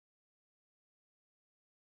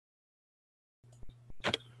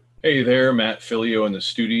Hey there, Matt Philleo in the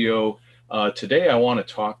studio. Today I want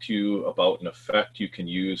to talk to you about an effect you can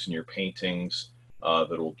use in your paintings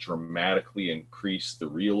that'll dramatically increase the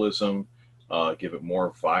realism, give it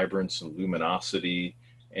more vibrance and luminosity,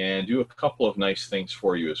 and do a couple of nice things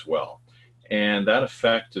for you as well. And that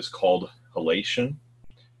effect is called halation,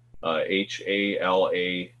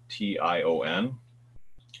 Halation,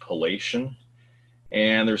 halation.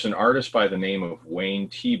 And there's an artist by the name of Wayne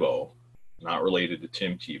Thiebaud, not related to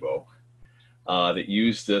Tim Tebow, that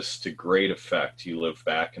used this to great effect. He lived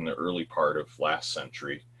back in the early part of last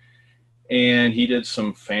century. And he did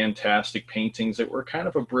some fantastic paintings that were kind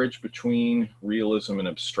of a bridge between realism and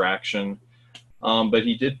abstraction. But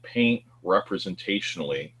he did paint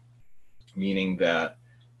representationally, meaning that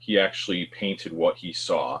he actually painted what he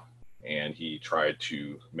saw and he tried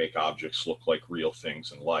to make objects look like real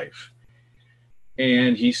things in life.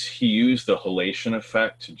 And he used the halation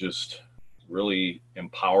effect to just really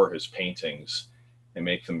empower his paintings and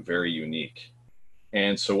make them very unique.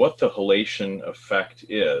 And so, what the halation effect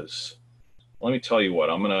is, let me tell you what,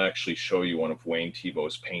 I'm going to actually show you one of Wayne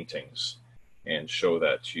Thiebaud's paintings and show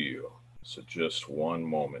that to you. So, just one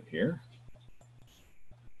moment here.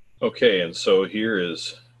 Okay, and so here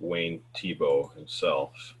is Wayne Thiebaud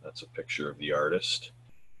himself. That's a picture of the artist.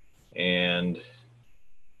 And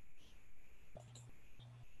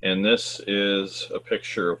this is a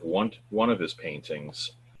picture of one of his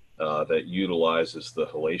paintings that utilizes the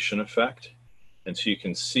halation effect. And so you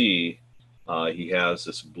can see he has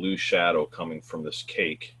this blue shadow coming from this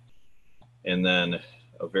cake, and then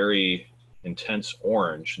a very intense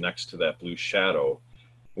orange next to that blue shadow,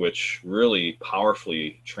 which really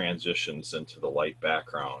powerfully transitions into the light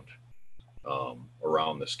background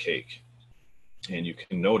around this cake. And you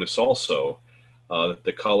can notice also that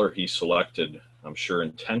the color he selected, I'm sure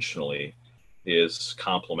intentionally, is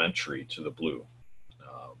complementary to the blue.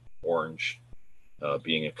 Orange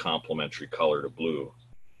being a complementary color to blue.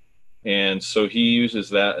 And so he uses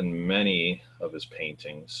that in many of his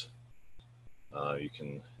paintings. You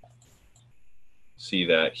can see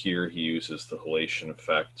that here he uses the halation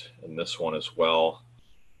effect in this one as well,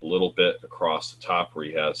 a little bit across the top where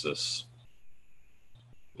he has this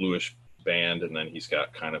bluish band, and then he's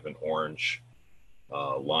got kind of an orange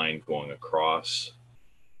line going across.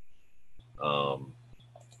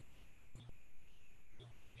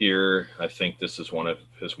 Here, I think this is one of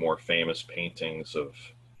his more famous paintings of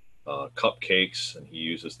cupcakes, and he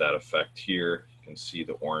uses that effect here. You can see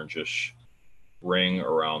the orangish ring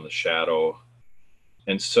around the shadow.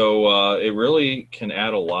 And so it really can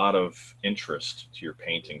add a lot of interest to your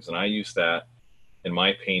paintings, and I use that in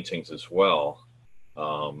my paintings as well,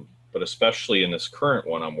 but especially in this current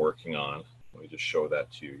one I'm working on. Let me just show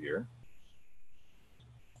that to you here.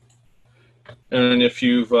 And if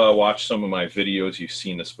you've watched some of my videos, you've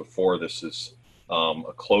seen this before. This is a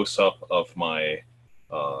close-up of my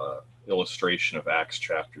illustration of Acts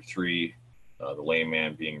chapter 3, the lame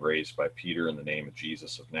man being raised by Peter in the name of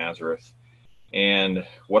Jesus of Nazareth. And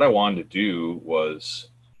what I wanted to do was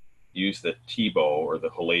use the Thiebaud, or the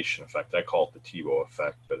halation effect. I call it the Thiebaud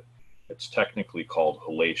effect, but it's technically called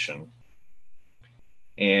halation.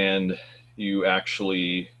 And you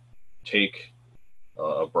actually take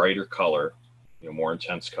a brighter color, more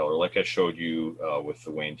intense color, like I showed you with the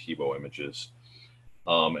Wayne Thiebaud images,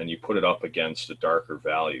 and you put it up against a darker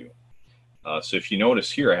value. So if you notice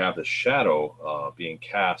here, I have the shadow being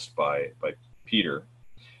cast by Peter,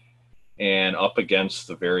 and up against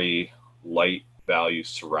the very light values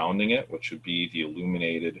surrounding it, which would be the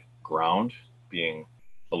illuminated ground being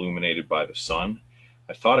illuminated by the sun.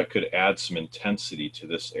 I thought it could add some intensity to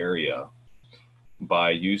this area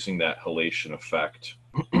by using that halation effect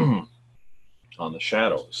on the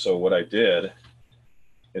shadows. So what I did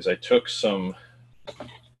is I took some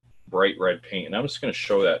bright red paint, and I'm just going to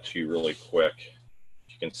show that to you really quick.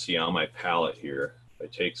 You can see on my palette here, I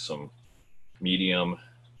take some medium,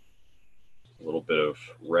 a little bit of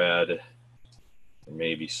red, and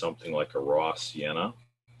maybe something like a raw sienna.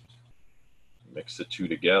 Mix the two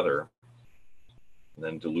together, and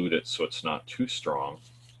then dilute it so it's not too strong.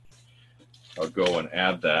 I'll go and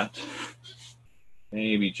add that,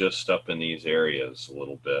 maybe just up in these areas a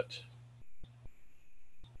little bit.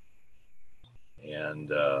 And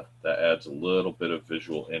that adds a little bit of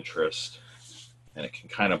visual interest, and it can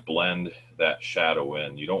kind of blend that shadow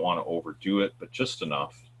in. You don't want to overdo it, but just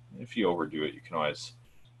enough. If you overdo it, you can always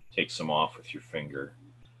take some off with your finger.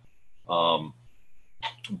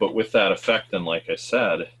 But with that effect, then, like I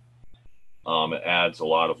said, it adds a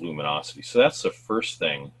lot of luminosity. So that's the first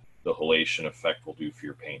thing the halation effect will do for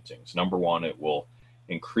your paintings. Number one, it will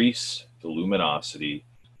increase the luminosity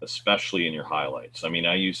especially in your highlights. I mean,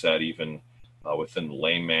 I use that even within the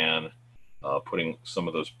layman, putting some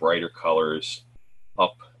of those brighter colors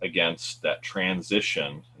up against that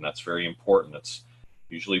transition, and that's very important. It's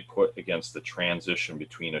usually put against the transition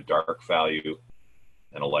between a dark value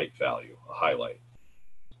and a light value, a highlight.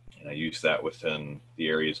 And I use that within the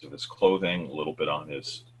areas of his clothing, a little bit on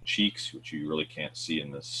his cheeks, which you really can't see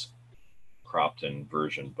in this cropped in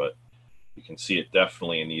version, but you can see it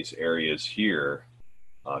definitely in these areas here,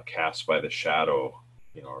 cast by the shadow,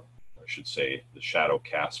 or I should say the shadow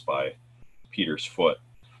cast by Peter's foot.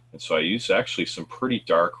 And so I use actually some pretty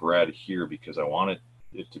dark red here because I wanted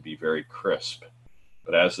it to be very crisp.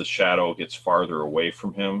 But as the shadow gets farther away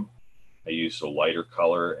from him, I used a lighter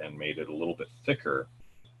color and made it a little bit thicker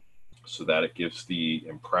so that it gives the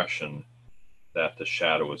impression that the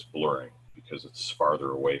shadow is blurring because it's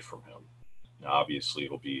farther away from him. Now, obviously,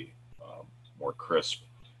 it'll be more crisp,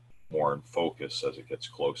 more in focus as it gets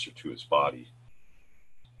closer to his body.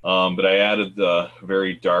 But I added the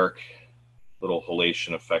very dark little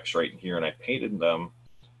halation effects right in here, and I painted them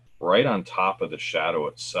right on top of the shadow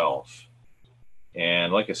itself.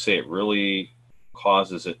 And like I say, it really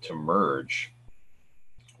causes it to merge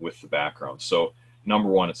with the background. So number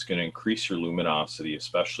one, it's going to increase your luminosity,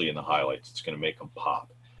 especially in the highlights. It's going to make them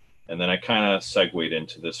pop. And then I kind of segued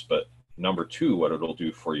into this, but number two, what it'll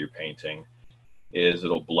do for your painting is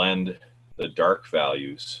it'll blend the dark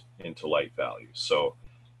values into light values. So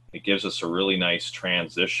it gives us a really nice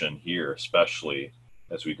transition here, especially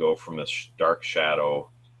as we go from this dark shadow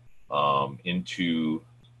into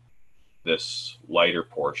this lighter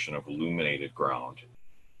portion of illuminated ground.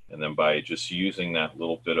 And then by just using that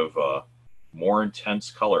little bit of a more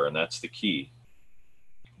intense color, and that's the key,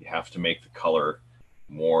 you have to make the color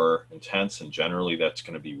more intense, and generally that's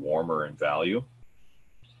going to be warmer in value.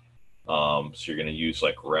 So you're going to use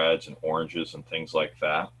like reds and oranges and things like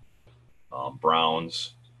that,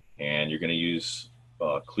 browns, and you're going to use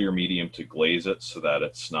clear medium to glaze it so that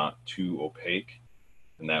it's not too opaque,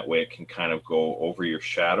 and that way it can kind of go over your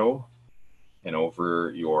shadow and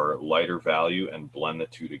over your lighter value and blend the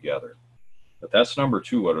two together. But that's number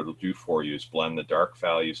two. What it'll do for you is blend the dark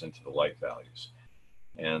values into the light values.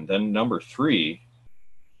 And then number three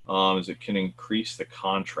is it can increase the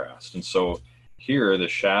contrast. And so here the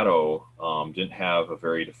shadow didn't have a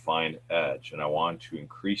very defined edge, and I wanted to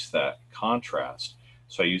increase that contrast.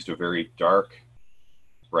 So I used a very dark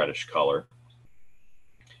reddish color,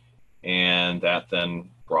 and that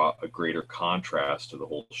then brought a greater contrast to the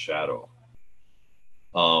whole shadow.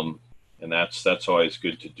 And that's always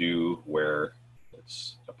good to do where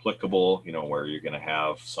it's applicable, where you're going to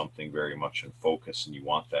have something very much in focus and you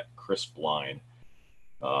want that crisp line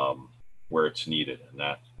where it's needed,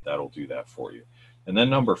 and that'll do that for you. And then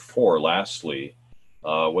number four, lastly,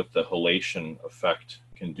 what the halation effect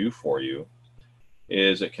can do for you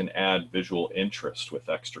is it can add visual interest with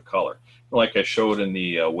extra color. Like I showed in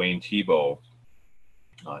the Wayne Thiebaud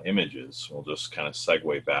images, we'll just kind of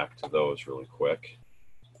segue back to those really quick.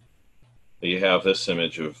 You have this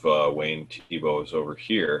image of Wayne Thiebaud over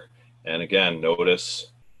here, and again,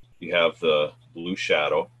 notice you have the blue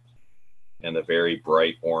shadow and the very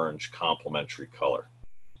bright orange complementary color.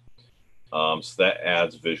 So that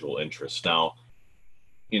adds visual interest. Now,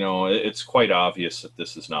 it's quite obvious that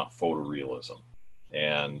this is not photorealism,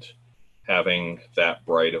 and having that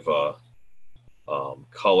bright of a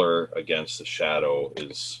color against the shadow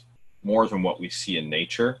is more than what we see in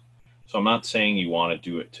nature. So I'm not saying you want to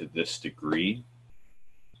do it to this degree.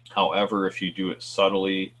 However, if you do it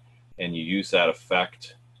subtly and you use that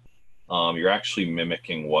effect, you're actually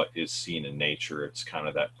mimicking what is seen in nature. It's kind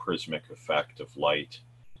of that prismatic effect of light,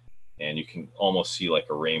 and you can almost see like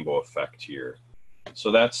a rainbow effect here.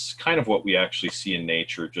 So that's kind of what we actually see in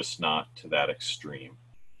nature, just not to that extreme.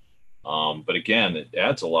 But again, it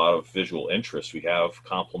adds a lot of visual interest. We have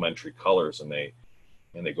complementary colors, and they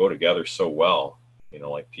go together so well,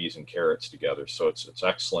 like peas and carrots together. So it's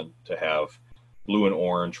excellent to have blue and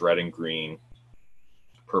orange, red and green,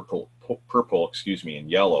 purple, and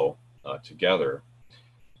yellow together,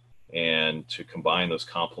 and to combine those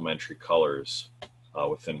complementary colors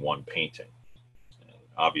within one painting. And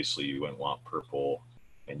obviously, you wouldn't want purple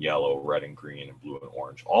and yellow, red and green, and blue and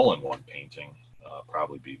orange all in one painting.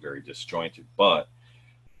 Probably be very disjointed, but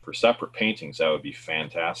for separate paintings, that would be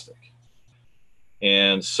fantastic.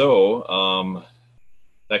 And so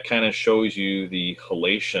that kind of shows you the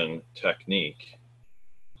halation technique.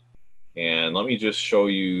 And let me just show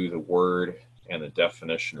you the word and the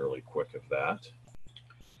definition really quick of that.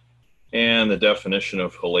 And the definition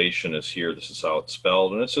of halation is here. This is how it's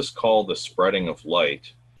spelled, and it's just called the spreading of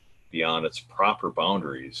light beyond its proper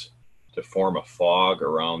boundaries to form a fog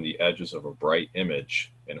around the edges of a bright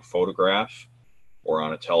image in a photograph or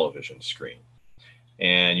on a television screen.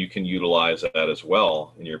 And you can utilize that as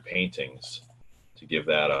well in your paintings to give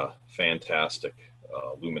that a fantastic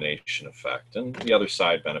illumination effect, and the other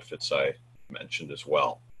side benefits I mentioned as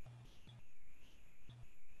well.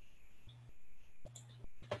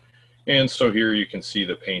 And so here you can see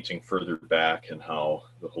the painting further back and how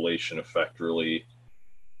the halation effect really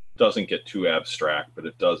doesn't get too abstract, but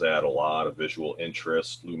it does add a lot of visual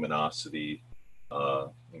interest, luminosity,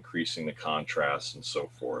 increasing the contrast and so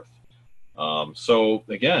forth. So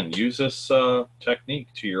again, use this technique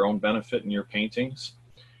to your own benefit in your paintings,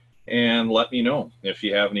 and let me know if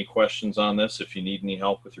you have any questions on this. If you need any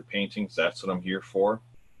help with your paintings, that's what I'm here for.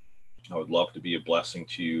 I would love to be a blessing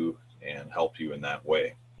to you and help you in that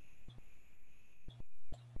way.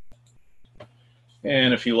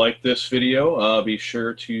 And if you like this video, be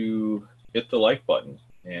sure to hit the like button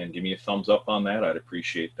and give me a thumbs up on that. I'd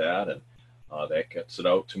appreciate that, and that gets it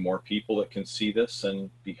out to more people that can see this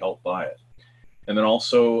and be helped by it. And then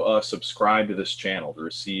also subscribe to this channel to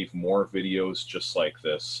receive more videos just like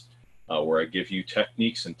this, where I give you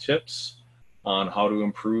techniques and tips on how to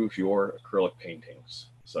improve your acrylic paintings.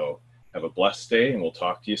 So have a blessed day, and we'll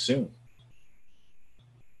talk to you soon.